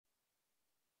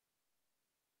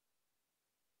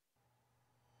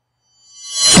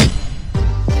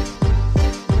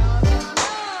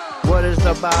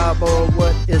a Bible,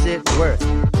 what is it worth?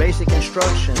 Basic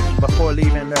instructions before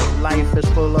leaving earth. Life is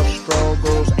full of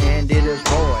struggles and it is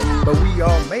hard, but we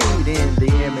are made in the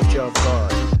image of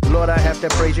God. Lord, I have to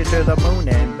praise you to the moon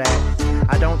and back.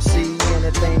 I don't see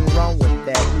anything wrong with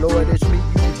that. Lord, it's me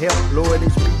you help. Lord,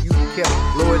 it's me you kept.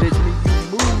 Lord, it's me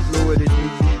you move. Lord, it's me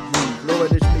you use.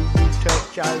 Lord, it's me you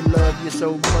touch. I love you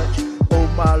so much. Oh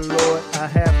my Lord, I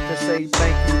have to say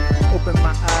thank you. Open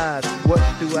my eyes, what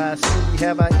do I see?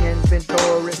 Have I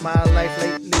inventoried my life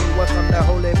lately? Welcome to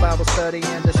Holy Bible Study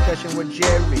and Discussion with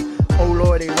Jerry. Oh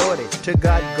Lordy, Lordy, to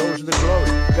God goes the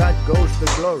glory. God goes the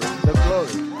glory, the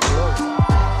glory, the glory.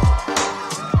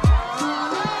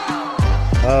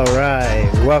 All right,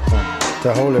 welcome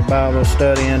to Holy Bible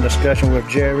Study and Discussion with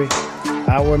Jerry.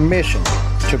 Our mission: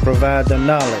 to provide the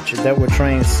knowledge that will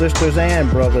train sisters and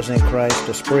brothers in Christ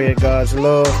to spread God's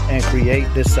love and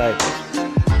create disciples.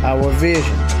 Our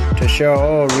vision: to share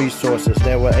all resources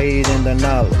that will aid in the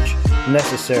knowledge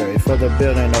necessary for the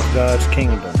building of God's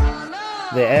kingdom.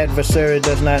 The adversary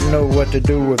does not know what to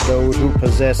do with those who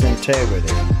possess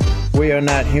integrity. We are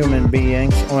not human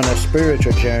beings on a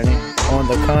spiritual journey. On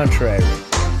the contrary,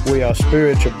 we are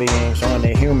spiritual beings on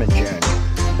a human journey.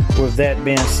 With that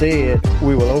being said,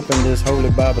 we will open this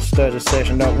Holy Bible Study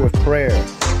session up with prayer.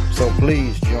 So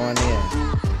please join in.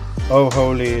 Oh,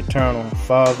 Holy Eternal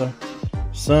Father,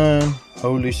 Son,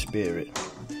 Holy Spirit,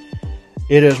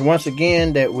 it is once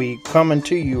again that we come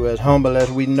unto you as humble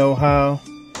as we know how,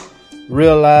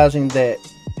 realizing that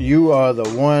you are the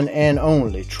one and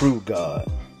only true God.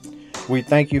 We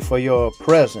thank you for your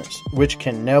presence, which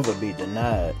can never be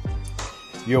denied.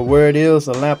 Your word is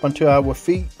a lamp unto our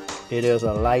feet. It is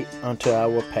a light unto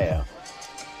our path.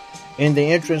 In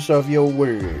the entrance of your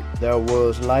word there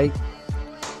was light.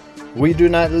 We do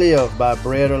not live by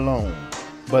bread alone,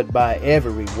 but by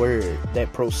every word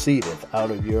that proceedeth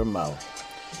out of your mouth.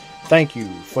 Thank you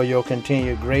for your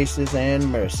continued graces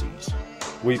and mercies.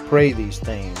 We pray these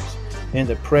things in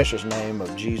the precious name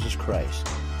of Jesus Christ.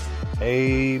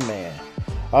 Amen.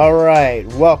 All right,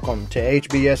 welcome to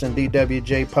HBS and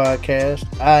DWJ Podcast.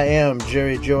 I am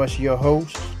Jerry Joyce, your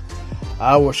host.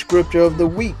 Our scripture of the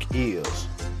week is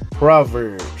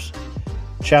Proverbs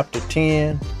chapter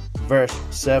 10, verse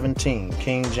 17,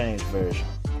 King James Version.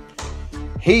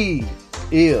 He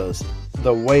is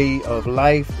the way of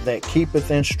life that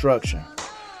keepeth instruction,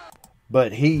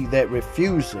 but he that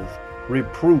refuseth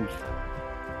reproof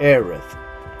erreth.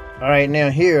 All right, now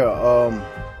here,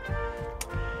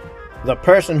 the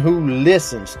person who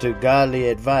listens to godly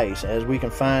advice, as we can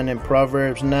find in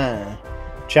Proverbs 9,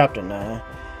 chapter 9,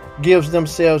 gives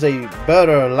themselves a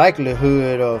better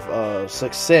likelihood of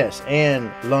success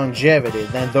and longevity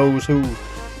than those who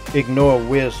ignore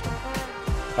wisdom.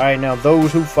 All right, now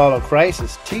those who follow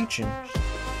Christ's teachings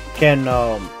can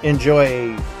enjoy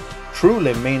a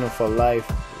truly meaningful life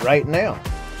right now.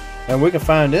 And we can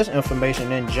find this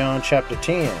information in John chapter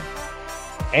 10.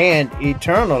 And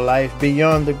eternal life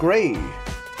beyond the grave.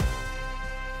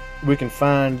 We can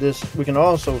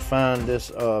also find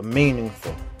this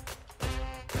meaningful.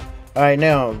 All right,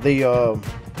 now the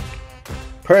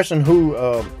person who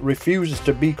refuses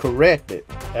to be corrected,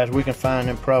 as we can find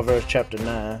in Proverbs chapter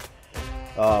 9,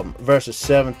 verses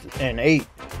 7 and 8,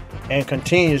 and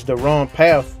continues the wrong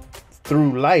path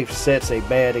through life, sets a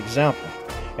bad example.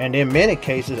 And in many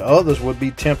cases, others would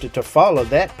be tempted to follow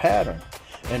that pattern.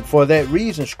 And for that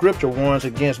reason, Scripture warns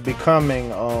against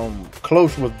becoming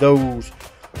close with those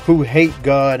who hate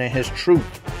God and His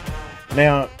truth.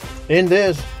 Now, in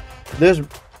this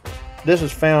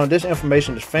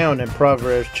information is found in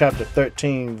Proverbs chapter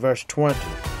 13, verse 20.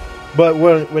 But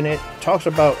when it talks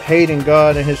about hating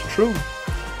God and His truth,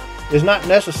 it's not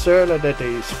necessarily that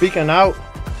they're speaking out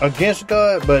against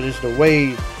God, but it's the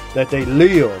way that they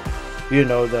live. You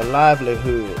know, their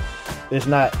livelihood.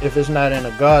 If it's not in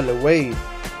a godly way,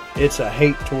 it's a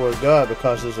hate toward God,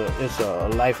 because it's a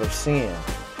life of sin.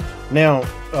 Now,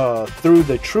 through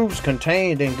the truths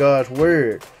contained in God's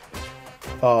word,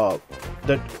 though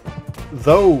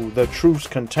the truths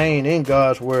contained in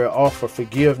God's word offer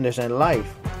forgiveness and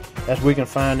life, as we can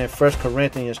find in 1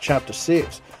 Corinthians chapter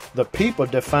 6, the people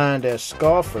defined as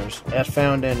scoffers, as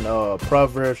found in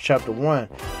Proverbs chapter 1,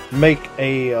 make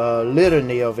a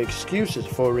litany of excuses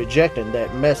for rejecting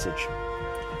that message.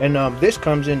 And this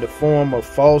comes in the form of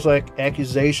false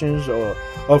accusations or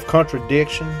of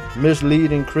contradiction,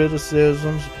 misleading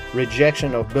criticisms,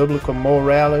 rejection of biblical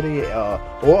morality,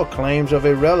 or claims of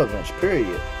irrelevance,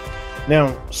 period.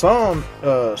 Now, some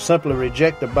simply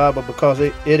reject the Bible because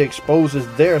it exposes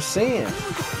their sin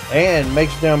and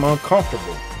makes them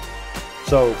uncomfortable.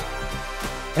 So,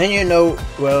 and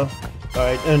All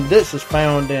right, and this is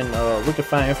found in, we can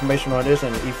find information on this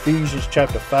in Ephesians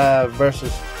chapter 5,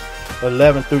 verses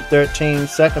 11 through 13,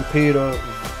 2 Peter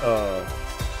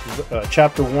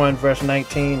chapter 1, verse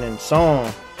 19, and Psalm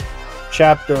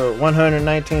chapter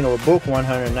 119, or book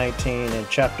 119, and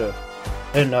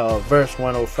verse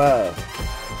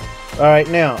 105. All right,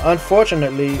 now,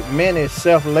 unfortunately, many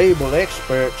self-labeled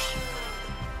experts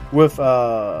with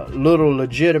little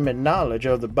legitimate knowledge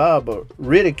of the Bible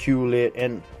ridicule it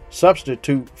and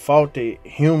substitute faulty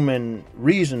human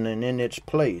reasoning in its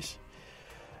place.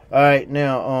 All right,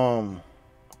 now,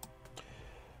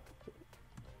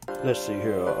 let's see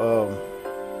here.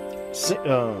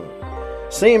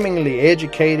 Seemingly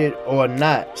educated or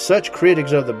not, such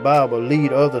critics of the Bible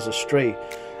lead others astray.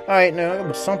 All right, now, it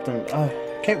was something, I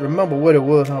can't remember what it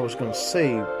was I was going to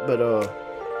say, but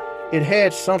it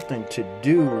had something to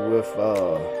do with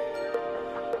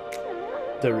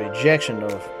the rejection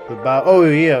of the Bible. Oh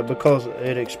yeah, because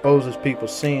it exposes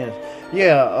people's sins.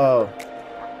 Yeah,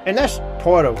 and that's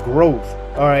part of growth.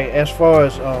 All right, as far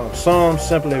as some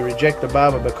simply reject the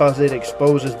Bible because it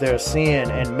exposes their sin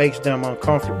and makes them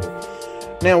uncomfortable.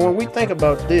 Now, when we think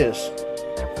about this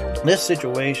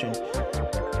situation,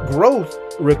 growth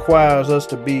requires us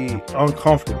to be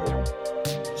uncomfortable.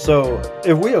 So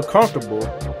if we are comfortable,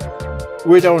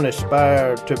 we don't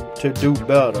aspire to do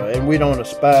better, and we don't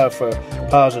aspire for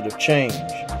positive change.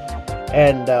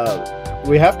 And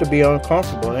we have to be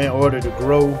uncomfortable in order to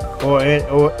grow, or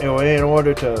in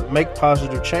order to make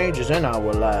positive changes in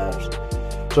our lives.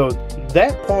 So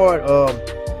that part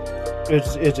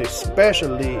is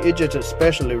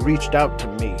especially reached out to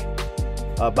me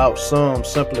about some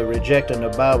simply rejecting the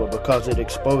Bible because it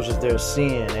exposes their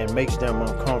sin and makes them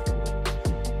uncomfortable.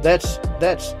 That's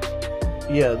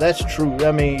true.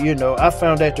 I mean, I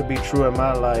found that to be true in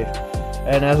my life.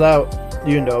 And as I,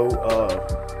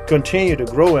 continue to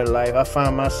grow in life, I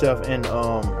find myself in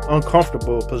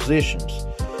uncomfortable positions.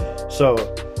 So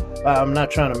I'm not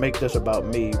trying to make this about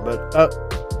me, but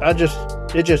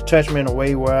it just touched me in a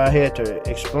way where I had to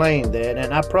explain that.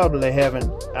 And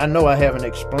I know I haven't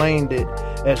explained it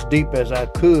as deep as I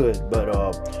could,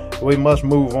 but we must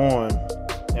move on.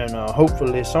 And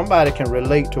hopefully somebody can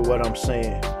relate to what I'm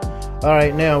saying. All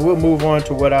right, now we'll move on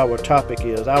to what our topic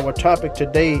is. Our topic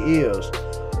today is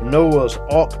Noah's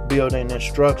Ark building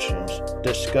instructions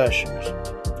discussions.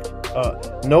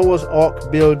 Noah's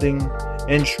Ark building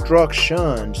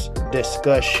instructions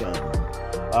discussion.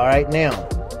 All right, now,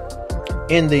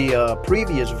 in the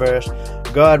previous verse,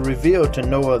 God revealed to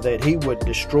Noah that he would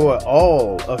destroy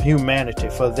all of humanity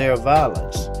for their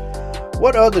violence.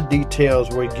 What other details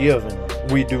were given,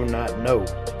 we do not know.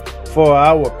 For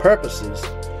our purposes,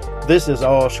 this is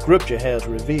all Scripture has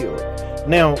revealed.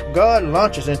 Now, God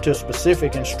launches into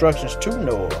specific instructions to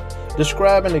Noah,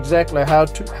 describing exactly how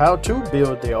to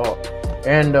build the ark.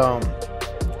 And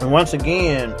once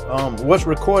again, what's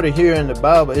recorded here in the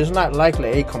Bible is not likely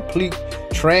a complete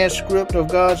transcript of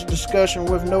God's discussion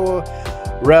with Noah.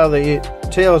 Rather, it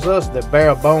tells us the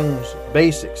bare bones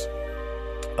basics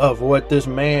of what this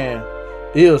man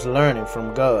is learning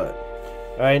from God.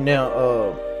 All right, now,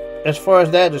 as far as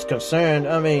that is concerned,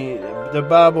 I mean, the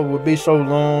Bible would be so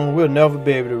long, we'll never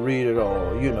be able to read it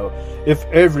all, if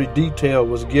every detail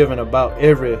was given about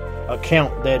every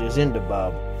account that is in the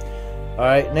Bible. All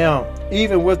right, now,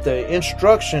 even with the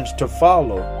instructions to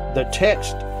follow, the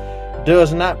text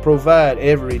does not provide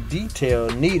every detail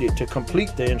needed to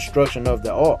complete the instruction of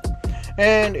the ark.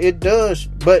 And it does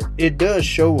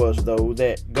show us, though,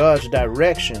 that God's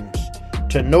directions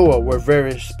to Noah were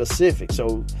very specific.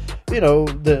 So,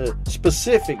 the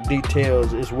specific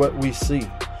details is what we see.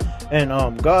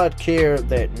 And God cared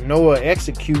that Noah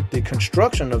execute the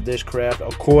construction of this craft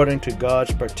according to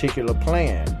God's particular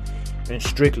plan. And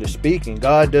strictly speaking,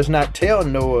 God does not tell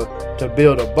Noah to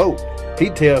build a boat. He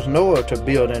tells Noah to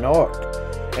build an ark.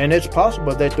 And it's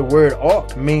possible that the word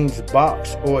ark means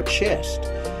box or chest.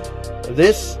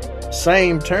 This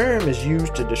same term is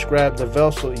used to describe the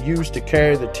vessel used to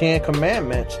carry the 10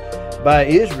 Commandments by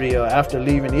Israel after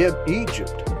leaving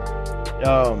Egypt.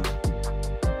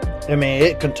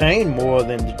 It contained more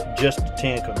than just the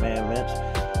 10 Commandments.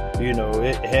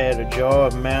 It had a jar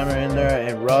of manna in there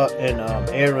and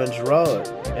Aaron's rod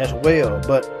as well.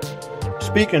 But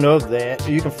speaking of that,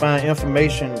 you can find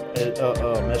information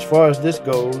as far as this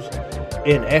goes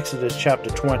in Exodus chapter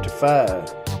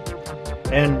 25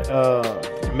 and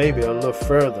maybe a little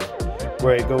further,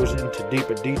 where it goes into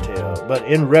deeper detail. But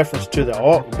in reference to the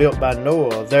ark built by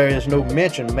Noah, there is no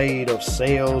mention made of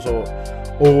sails or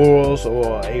oars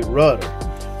or a rudder.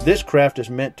 This craft is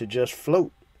meant to just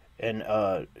float and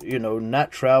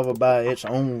not travel by its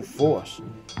own force.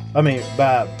 I mean,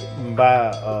 by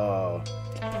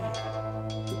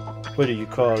what do you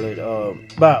call it?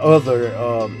 By other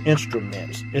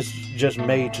instruments. It's just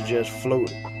made to just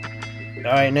float. All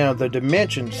right, now the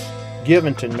dimensions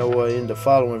given to Noah in the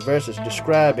following verses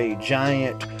describe a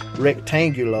giant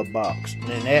rectangular box.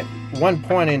 And at one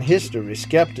point in history,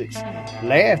 skeptics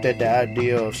laughed at the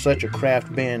idea of such a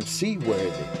craft being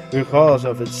seaworthy because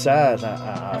of its size,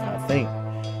 I think,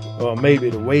 or maybe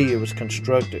the way it was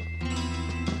constructed.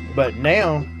 But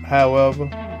now, however,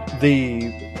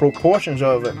 the proportions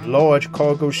of large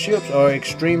cargo ships are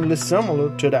extremely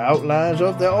similar to the outlines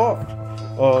of the ark,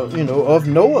 or of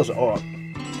Noah's ark,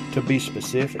 to be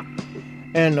specific.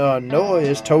 And Noah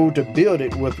is told to build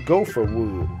it with gopher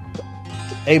wood,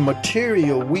 a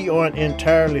material we aren't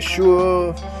entirely sure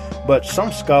of, but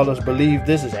some scholars believe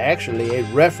this is actually a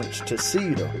reference to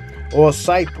cedar or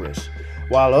cypress,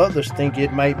 while others think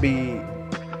it might be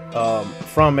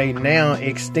from a now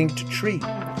extinct tree.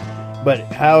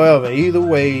 But however, either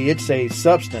way, it's a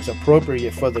substance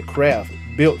appropriate for the craft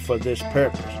built for this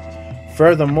purpose.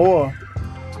 Furthermore,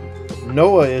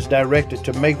 Noah is directed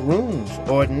to make rooms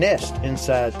or nest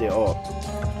inside the ark,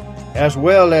 as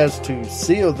well as to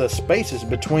seal the spaces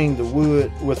between the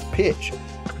wood with pitch,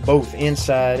 both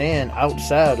inside and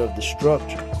outside of the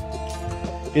structure.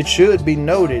 It should be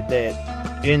noted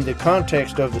that in the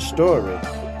context of the story,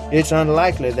 it's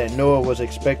unlikely that Noah was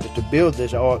expected to build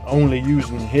this ark only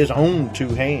using his own two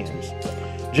hands.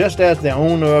 Just as the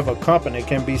owner of a company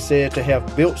can be said to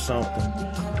have built something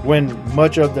when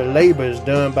much of the labor is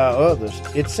done by others,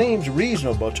 it seems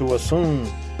reasonable to assume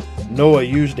Noah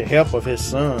used the help of his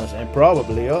sons and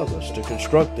probably others to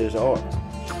construct this ark.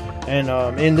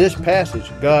 And in this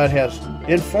passage, God has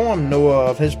informed Noah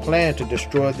of his plan to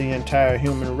destroy the entire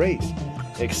human race,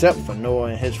 except for Noah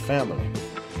and his family.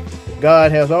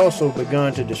 God has also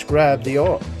begun to describe the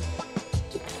ark,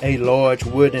 a large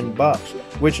wooden box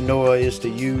which Noah is to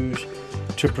use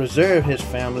to preserve his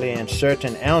family and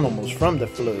certain animals from the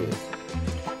flood.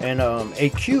 And a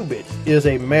cubit is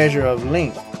a measure of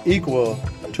length equal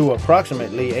to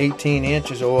approximately 18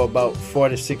 inches or about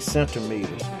 46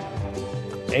 centimeters.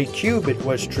 A cubit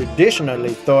was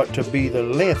traditionally thought to be the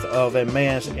length of a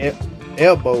man's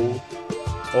elbow,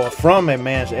 or from a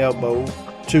man's elbow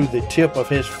to the tip of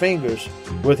his fingers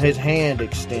with his hand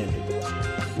extended.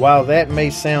 While that may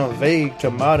sound vague to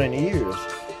modern ears,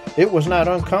 it was not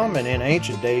uncommon in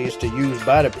ancient days to use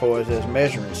body parts as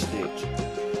measuring sticks.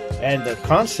 And the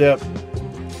concept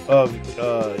of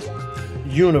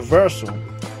universal,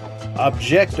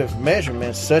 objective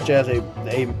measurements such as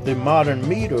the modern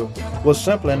meter was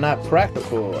simply not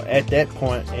practical at that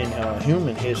point in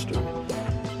human history.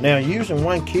 Now, using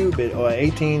 1 cubit or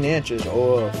 18 inches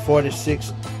or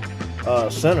 46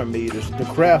 centimeters, the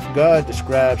craft God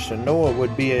describes to Noah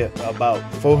would be about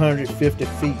 450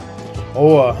 feet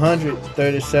or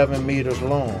 137 meters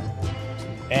long,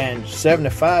 and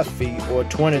 75 feet or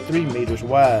 23 meters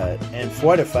wide, and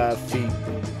 45 feet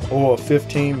or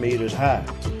 15 meters high.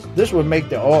 This would make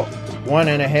the ark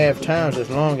 1.5 times as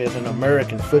long as an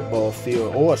American football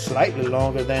field, or slightly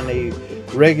longer than a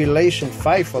regulation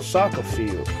FIFA soccer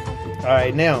field.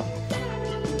 Alright, now,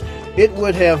 it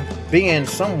would have been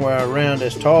somewhere around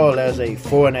as tall as a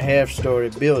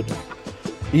 4.5-story building,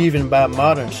 even by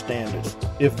modern standards.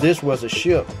 If this was a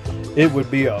ship, it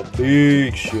would be a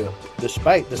big ship,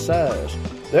 despite the size.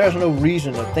 There's no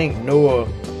reason to think Noah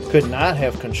could not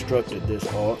have constructed this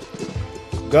ark.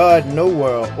 God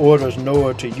nowhere orders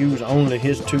Noah to use only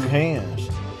his two hands.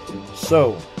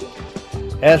 So,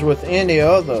 as with any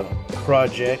other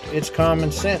project, it's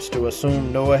common sense to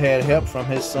assume Noah had help from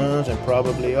his sons and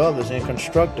probably others in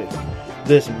constructing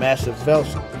this massive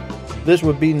vessel. This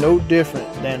would be no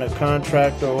different than a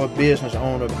contractor or business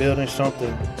owner building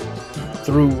something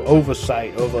through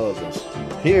oversight of others.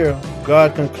 Here,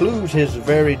 God concludes his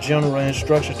very general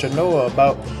instruction to Noah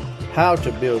about how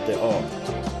to build the ark.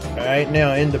 Alright,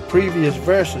 now in the previous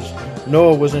verses,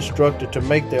 Noah was instructed to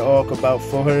make the ark about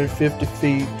 450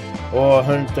 feet or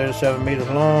 137 meters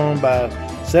long by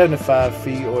 75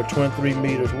 feet or 23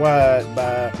 meters wide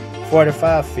by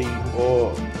 45 feet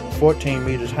or 14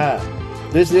 meters high.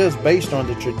 This is based on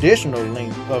the traditional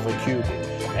length of a cubit.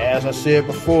 As I said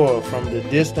before, from the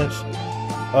distance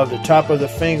of the top of the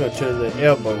finger to the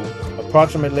elbow,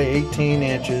 approximately 18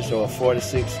 inches or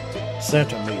 46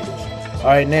 centimeters.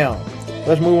 Alright, now,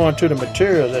 let's move on to the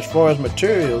materials. As far as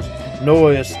materials,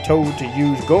 Noah is told to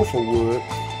use gopher wood,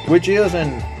 which is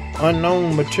an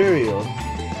unknown material.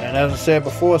 And as I said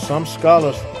before, some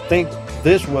scholars think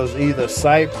this was either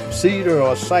cedar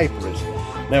or cypress,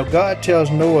 Now God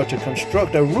tells Noah to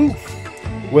construct a roof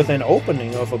with an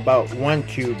opening of about 1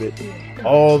 cubit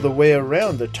all the way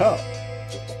around the top.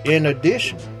 In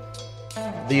addition,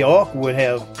 the ark would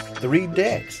have 3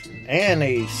 decks and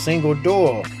a single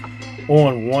door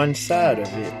on one side of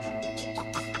it.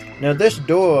 Now this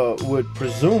door would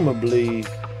presumably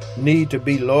need to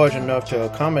be large enough to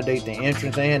accommodate the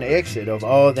entrance and exit of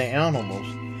all the animals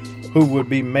who would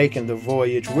be making the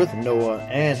voyage with Noah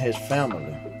and his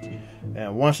family.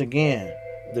 And once again,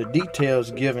 the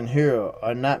details given here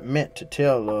are not meant to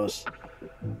tell us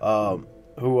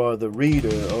who are the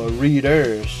reader or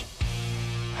readers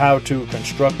how to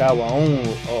construct our own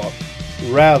ark.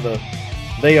 Rather,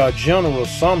 they are general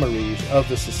summaries of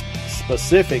the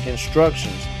specific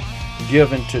instructions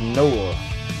given to Noah.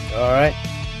 Alright?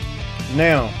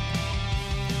 Now,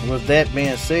 with that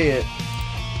being said,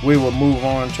 we will move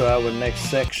on to our next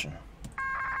section.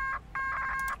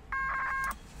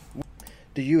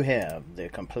 Do you have the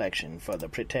complexion for the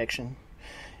protection?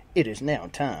 It is now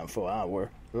time for our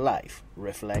life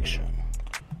reflection.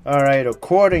 Alright,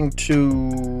 according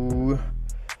to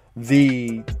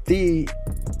the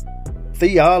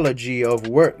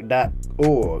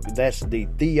theologyofwork.org, that's the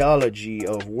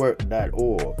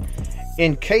theologyofwork.org,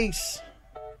 in case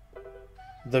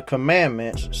the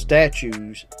commandments,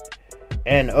 statutes,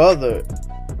 and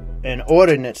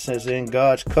ordinances in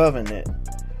God's covenant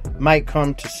might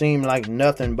come to seem like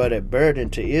nothing but a burden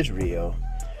to Israel,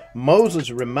 Moses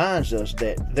reminds us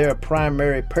that their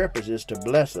primary purpose is to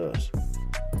bless us.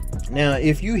 Now,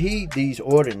 if you heed these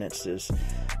ordinances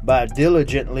by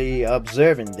diligently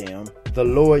observing them, the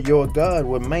Lord your God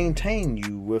will maintain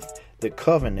you with the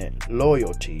covenant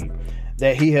loyalty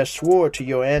that he has swore to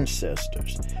your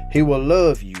ancestors. He will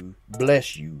love you,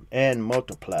 bless you, and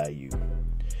multiply you.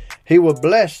 He will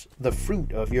bless the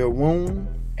fruit of your womb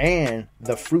and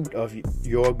the fruit of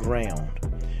your ground,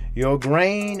 your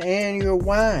grain and your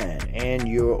wine and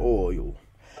your oil,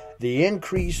 the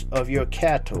increase of your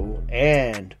cattle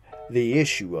and the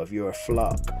issue of your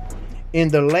flock, in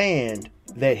the land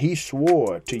that he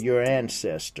swore to your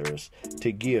ancestors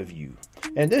to give you.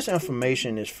 And this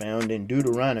information is found in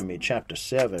Deuteronomy chapter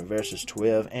 7, verses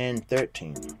 12 and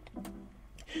 13.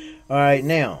 All right,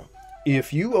 now,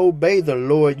 if you obey the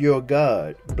Lord your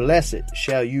God, blessed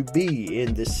shall you be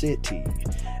in the city,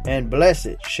 and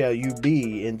blessed shall you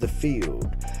be in the field.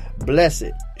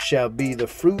 Blessed shall be the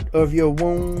fruit of your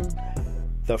womb,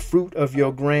 the fruit of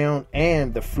your ground,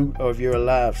 and the fruit of your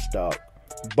livestock,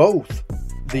 both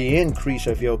the increase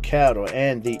of your cattle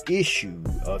and the issue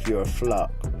of your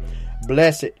flock.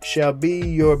 Blessed shall be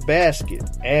your basket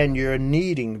and your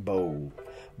kneading bowl.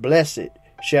 Blessed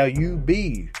shall you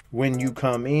be when you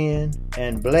come in,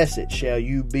 and blessed shall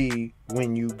you be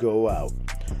when you go out.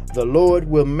 The Lord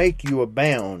will make you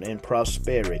abound in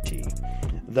prosperity,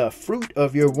 the fruit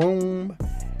of your womb,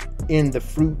 in the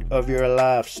fruit of your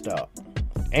livestock,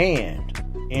 and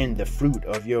in the fruit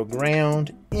of your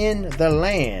ground, in the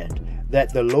land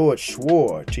that the Lord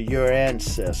swore to your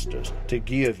ancestors to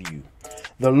give you.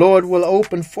 The Lord will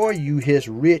open for you his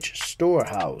rich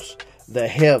storehouse, the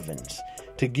heavens,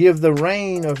 to give the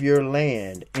rain of your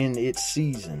land in its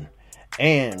season,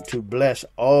 and to bless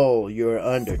all your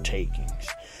undertakings.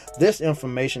 This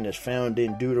information is found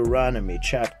in Deuteronomy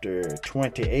chapter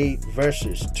 28,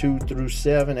 verses 2 through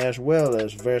 7, as well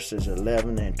as verses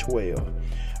 11 and 12.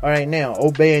 All right, now,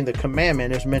 obeying the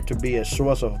commandment is meant to be a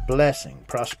source of blessing,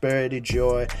 prosperity,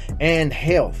 joy, and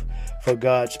health for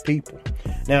God's people.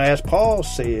 Now, as Paul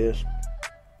says,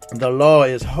 the law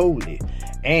is holy,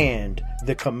 and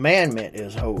the commandment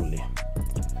is holy,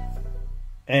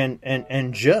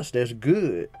 and just as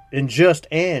good, and just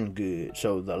and good.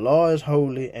 So the law is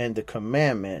holy, and the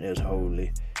commandment is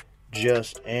holy,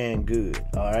 just and good.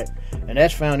 All right, and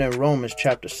that's found in Romans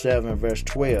chapter 7, verse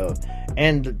 12.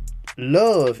 And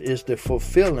love is the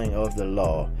fulfilling of the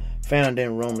law, found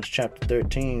in Romans chapter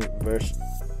 13, verse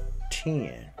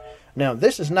 10. Now,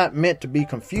 this is not meant to be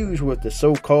confused with the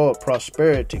so-called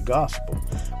prosperity gospel,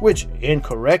 which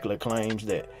incorrectly claims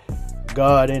that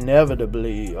God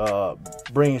inevitably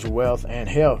brings wealth and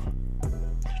health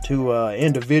to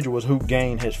individuals who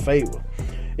gain his favor.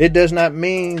 It does not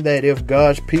mean that if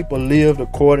God's people lived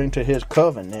according to his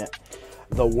covenant,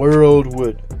 the world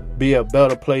would be a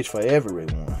better place for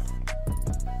everyone.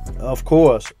 Of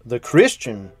course, the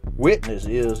Christian witness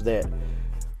is that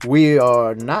we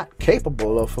are not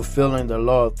capable of fulfilling the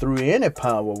law through any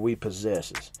power we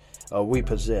possess.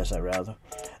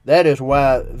 That is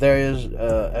why there is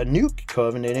a new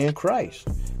covenant in Christ,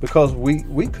 because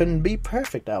we couldn't be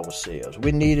perfect ourselves.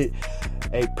 We needed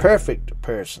a perfect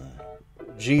person,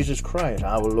 Jesus Christ,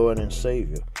 our Lord and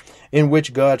Savior. in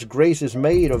which God's grace is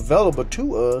made available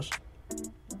to us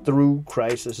through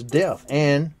Christ's death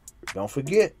and, don't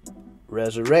forget,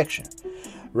 resurrection.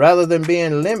 Rather than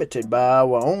being limited by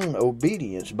our own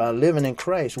obedience by living in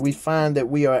Christ, we find that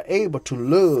we are able to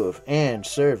love and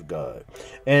serve God,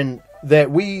 and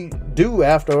that we do,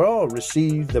 after all,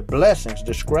 receive the blessings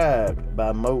described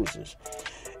by Moses,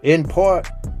 in part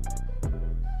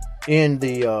in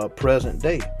the present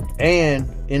day,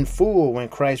 and in full when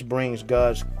Christ brings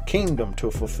God's kingdom to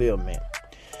fulfillment.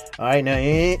 All right, now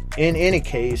in any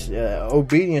case,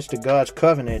 obedience to God's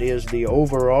covenant is the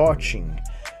overarching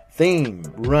theme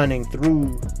running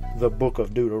through the book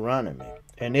of Deuteronomy.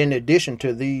 And in addition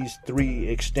to these 3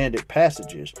 extended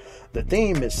passages, the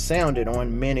theme is sounded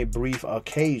on many brief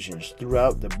occasions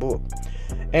throughout the book.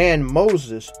 And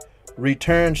Moses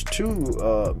returns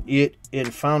to it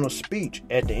in final speech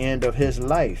at the end of his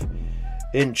life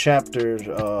in chapters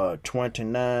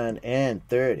 29 and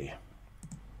 30.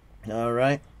 All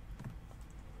right.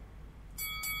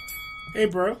 Hey,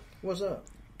 bro. What's up?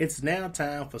 It's now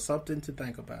time for something to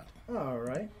think about. All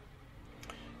right.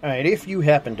 All right, if you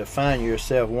happen to find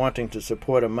yourself wanting to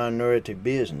support a minority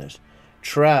business,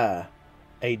 try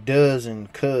a dozen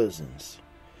cousins.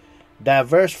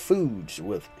 Diverse foods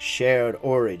with shared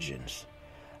origins.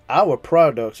 Our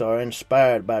products are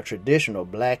inspired by traditional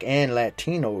Black and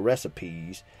Latino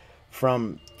recipes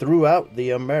from throughout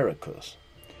the Americas.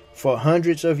 For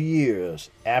hundreds of years,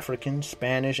 African,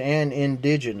 Spanish, and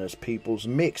indigenous peoples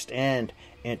mixed and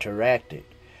interacted,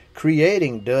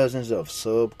 creating dozens of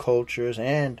subcultures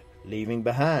and leaving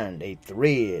behind a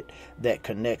thread that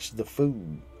connects the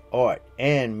food, art,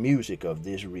 and music of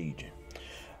this region.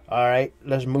 All right,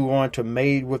 let's move on to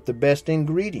made with the best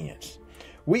ingredients.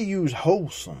 We use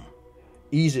wholesome,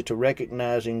 easy to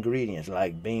recognize ingredients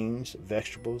like beans,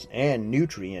 vegetables, and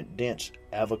nutrient-dense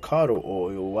avocado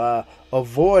oil while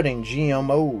avoiding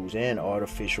GMOs and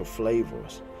artificial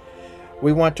flavors.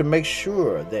 We want to make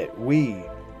sure that we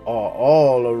are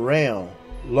all around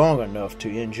long enough to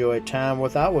enjoy time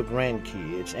with our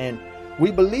grandkids, and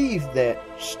we believe that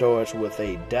starts with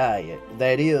a diet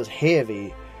that is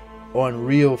heavy on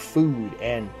real food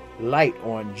and light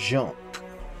on junk.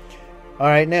 All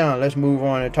right, now let's move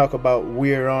on and talk about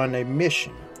we're on a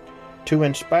mission to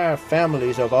inspire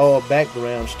families of all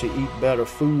backgrounds to eat better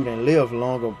food and live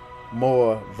longer,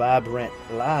 more vibrant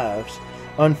lives.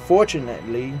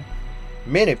 Unfortunately,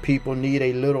 many people need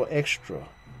a little extra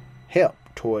help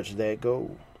towards that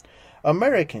goal.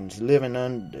 Americans living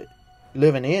in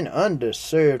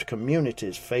underserved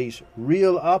communities face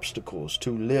real obstacles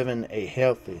to living a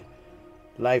healthy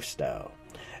lifestyle.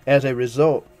 As a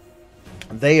result,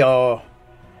 they are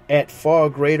at far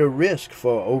greater risk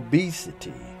for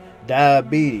obesity,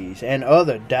 diabetes, and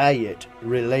other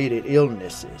diet-related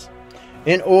illnesses.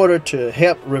 In order to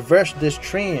help reverse this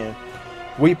trend,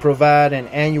 we provide an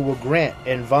annual grant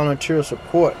and volunteer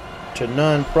support to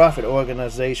non-profit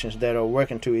organizations that are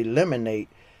working to eliminate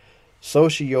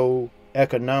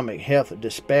socio-economic health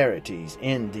disparities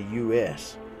in the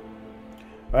U.S.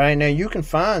 All right, now you can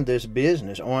find this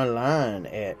business online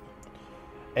at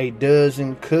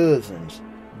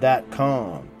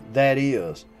adozencousins.com. That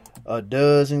is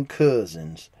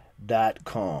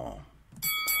adozencousins.com.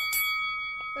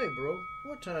 Hey, bro,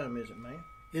 what time is it, man?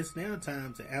 It's now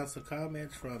time to answer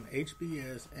comments from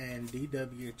HBS and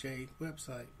DWJ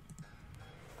website.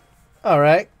 All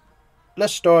right,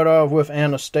 let's start off with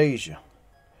Anastasia.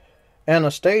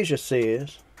 Anastasia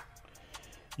says,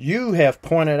 you have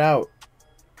pointed out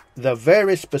the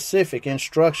very specific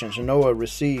instructions Noah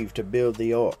received to build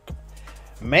the ark.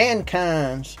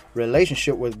 Mankind's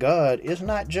relationship with God is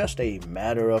not just a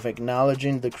matter of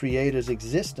acknowledging the Creator's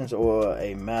existence or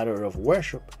a matter of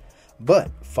worship,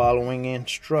 but following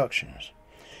instructions.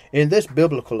 In this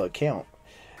biblical account,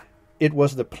 it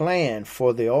was the plan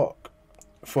for the ark.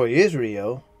 For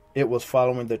Israel, it was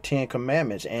following the 10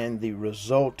 Commandments and the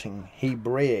resulting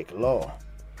Hebraic law.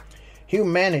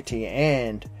 Humanity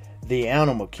and the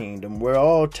animal kingdom were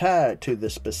all tied to the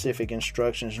specific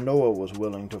instructions Noah was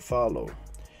willing to follow.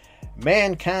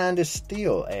 Mankind is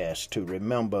still asked to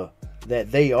remember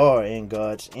that they are in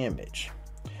God's image.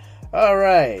 All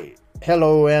right.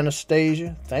 Hello,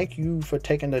 Anastasia. Thank you for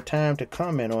taking the time to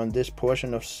comment on this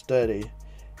portion of study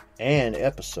and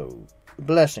episode.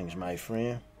 Blessings, my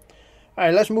friend. All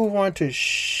right, let's move on to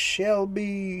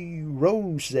Shelby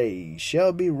Rose.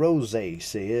 Shelby Rose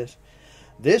says,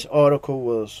 this article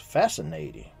was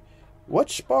fascinating. What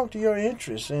sparked your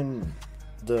interest in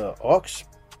the ark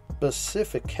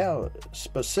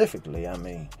specifically?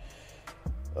 I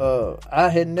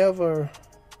had never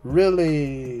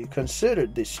really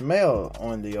considered the smell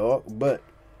on the ark, but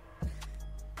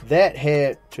that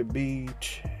had to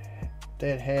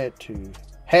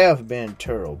have been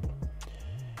terrible.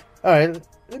 All right,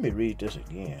 let me read this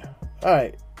again. All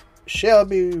right,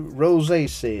 Shelby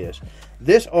Rose says,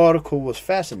 this article was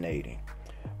fascinating.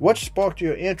 What sparked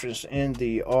your interest in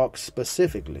the ark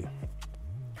specifically?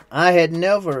 I had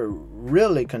never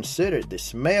really considered the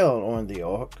smell on the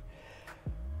ark,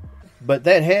 but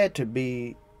that had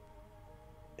to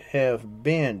have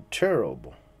been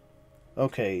terrible.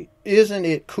 Okay, isn't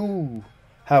it cool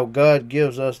how God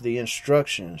gives us the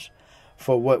instructions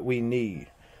for what we need?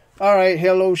 All right,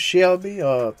 hello Shelby.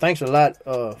 Thanks a lot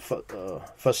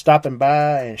for stopping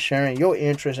by and sharing your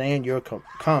interest and your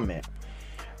comment.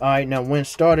 All right, now when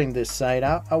starting this site,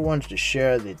 I wanted to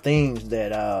share the things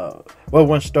that,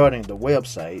 when starting the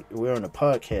website, we're on a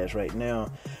podcast right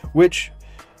now, which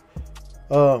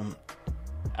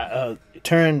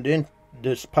turned in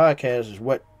this podcast is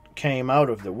what came out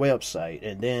of the website,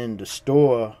 and then the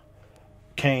store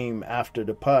came after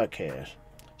the podcast.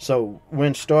 So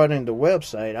when starting the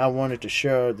website, I wanted to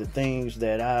share the things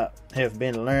that I have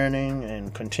been learning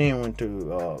and continuing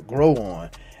to grow on,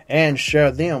 and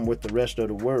share them with the rest of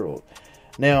the world.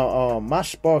 Now, my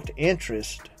sparked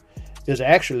interest is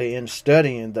actually in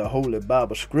studying the Holy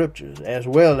Bible Scriptures, as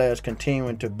well as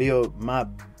continuing to build my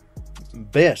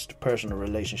best personal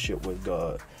relationship with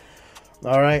God.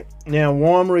 All right. Now,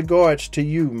 warm regards to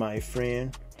you, my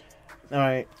friend. All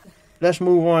right. Let's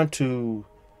move on to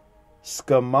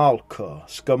Skamalka.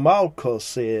 Skamalka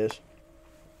says,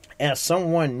 as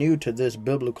someone new to this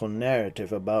biblical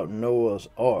narrative about Noah's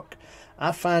Ark,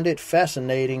 I find it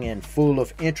fascinating and full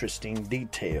of interesting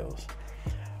details.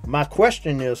 My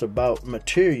question is about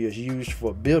materials used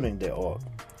for building the ark.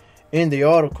 In the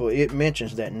article, it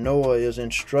mentions that Noah is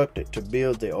instructed to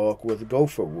build the ark with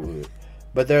gopher wood,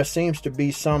 but there seems to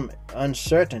be some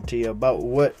uncertainty about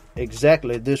what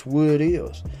exactly this wood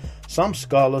is. Some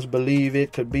scholars believe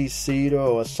it could be cedar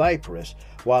or cypress,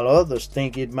 while others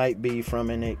think it might be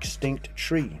from an extinct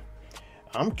tree.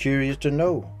 I'm curious to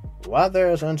know why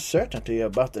there is uncertainty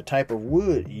about the type of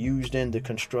wood used in the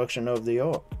construction of the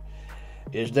ark.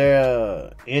 Is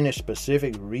there any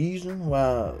specific reason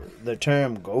why the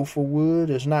term gopher wood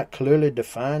is not clearly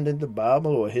defined in the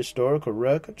Bible or historical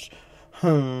records?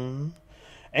 And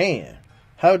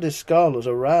how did scholars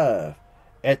arrive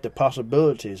at the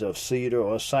possibilities of cedar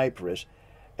or cypress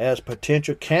as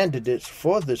potential candidates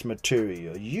for this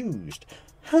material used?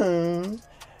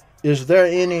 Is there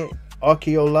any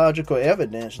archaeological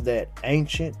evidence that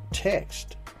ancient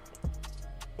text,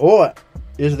 or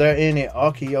is there any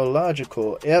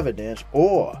archaeological evidence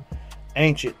or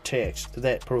ancient texts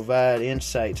that provide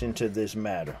insights into this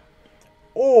matter?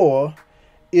 Or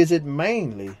is it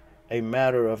mainly a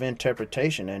matter of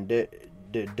interpretation and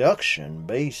deduction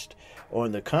based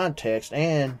on the context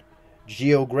and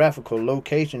geographical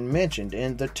location mentioned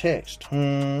in the text?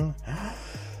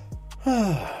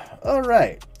 All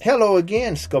right. Hello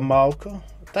again, Skamalka.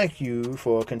 Thank you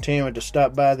for continuing to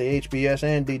stop by the HBS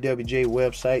and DWJ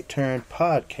website turned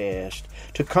podcast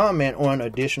to comment on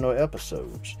additional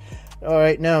episodes. All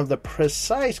right. Now, the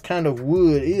precise kind of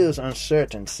wood is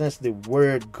uncertain since the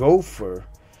word gopher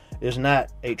is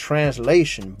not a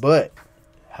translation, but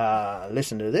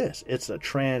listen to this. It's a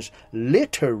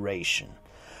transliteration.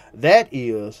 That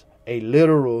is a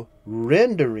literal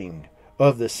rendering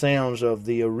of the sounds of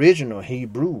the original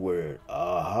Hebrew word.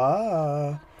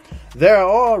 There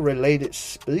are related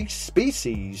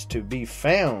species to be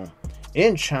found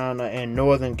in China and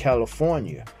Northern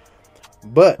California,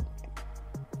 but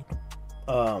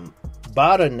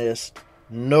botanists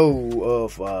know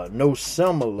of no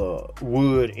similar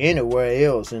wood anywhere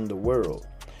else in the world.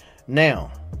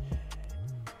 Now,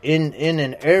 in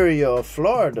an area of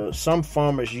Florida, some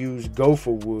farmers use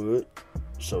gopher wood,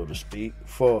 so to speak,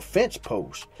 for a fence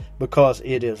post because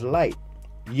it is light,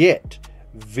 yet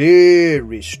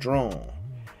very strong,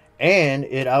 and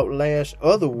it outlasts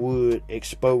other wood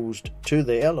exposed to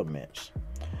the elements.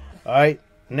 All right,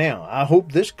 now I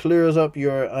hope this clears up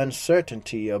your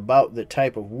uncertainty about the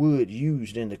type of wood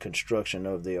used in the construction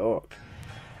of the ark.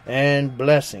 And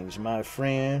blessings, my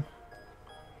friend.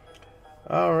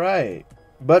 All right,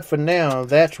 but for now,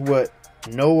 that's what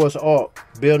Noah's Ark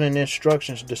building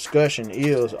instructions discussion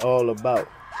is all about.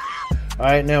 All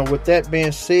right, now with that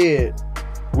being said,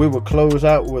 we will close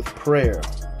out with prayer.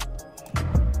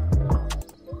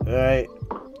 All right.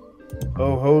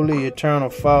 Oh, holy, eternal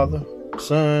Father,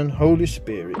 Son, Holy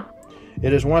Spirit,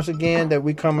 it is once again that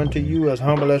we come unto you as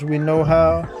humble as we know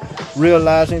how,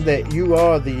 realizing that you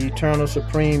are the eternal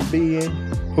supreme being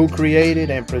who created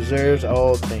and preserves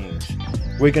all things.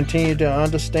 We continue to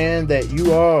understand that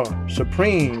you are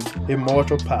supreme,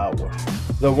 immortal power.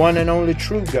 the one and only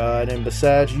true God, and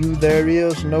besides you there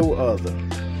is no other.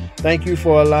 Thank you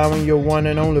for allowing your one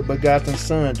and only begotten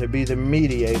Son to be the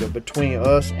mediator between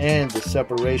us and the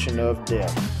separation of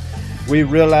death. We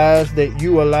realize that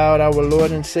you allowed our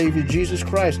Lord and Savior Jesus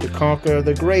Christ to conquer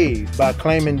the grave by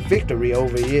claiming victory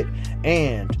over it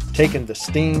and taking the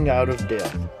sting out of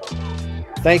death.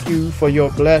 Thank you for your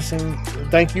blessing.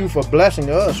 Thank you for blessing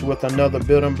us with another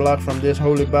building block from this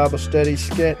Holy Bible Study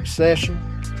session.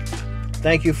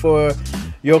 Thank you for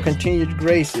your continued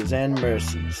graces and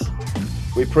mercies.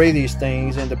 We pray these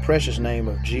things in the precious name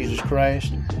of Jesus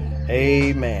Christ.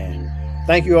 Amen.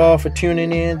 Thank you all for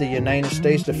tuning in. The United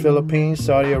States, the Philippines,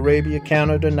 Saudi Arabia,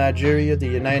 Canada, Nigeria, the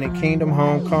United Kingdom,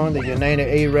 Hong Kong, the United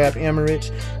Arab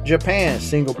Emirates, Japan,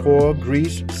 Singapore,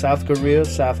 Greece, South Korea,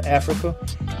 South Africa,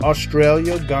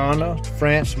 Australia, Ghana,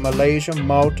 France, Malaysia,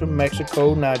 Malta,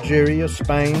 Mexico, Nigeria,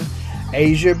 Spain,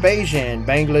 Asia, Beijing,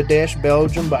 Bangladesh,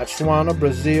 Belgium, Botswana,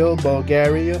 Brazil,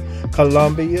 Bulgaria,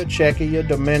 Colombia, Czechia,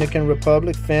 Dominican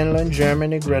Republic, Finland,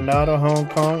 Germany, Grenada, Hong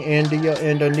Kong, India,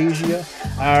 Indonesia,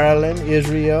 Ireland,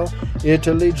 Israel,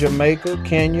 Italy, Jamaica,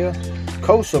 Kenya,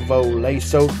 Kosovo,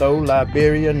 Lesotho,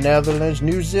 Liberia, Netherlands,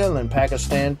 New Zealand,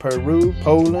 Pakistan, Peru,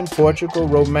 Poland, Portugal,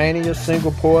 Romania,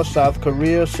 Singapore, South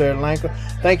Korea, Sri Lanka.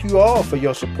 Thank you all for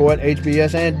your support.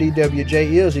 HBS and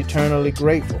DWJ is eternally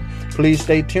grateful. Please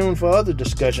stay tuned for other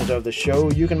discussions of the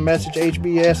show. You can message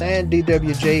HBS and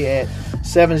DWJ at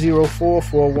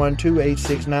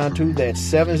 704-412-8692. That's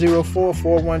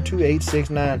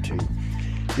 704-412-8692.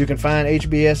 You can find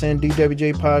HBS and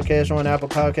DWJ podcasts on Apple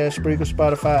Podcasts, Spreaker,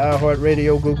 Spotify,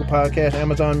 iHeartRadio, Google Podcasts,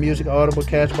 Amazon Music, Audible,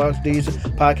 Castbox, Deezer,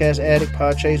 Podcast Addict,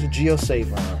 Podchaser,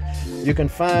 GeoSafer. You can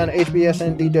find HBS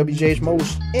and DWJ's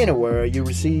most anywhere you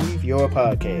receive your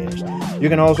podcast. You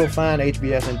can also find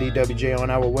HBS and DWJ on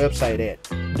our website at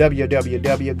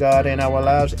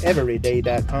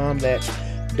www.godandourliveseveryday.com. That's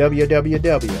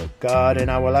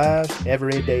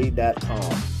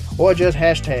www.godandourliveseveryday.com. Or just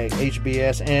hashtag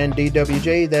HBS and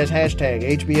DWJ. That's hashtag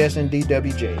HBS and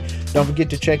DWJ. Don't forget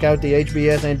to check out the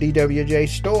HBS and DWJ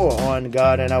store on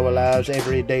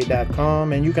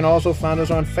GodandOurLivesEveryday.com. And you can also find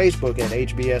us on Facebook at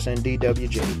HBS and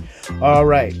DWJ. All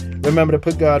right. Remember to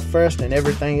put God first and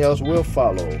everything else will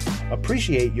follow.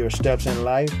 Appreciate your steps in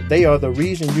life. They are the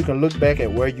reason you can look back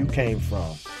at where you came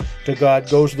from. To God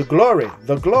goes the glory,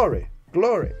 glory,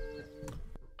 glory.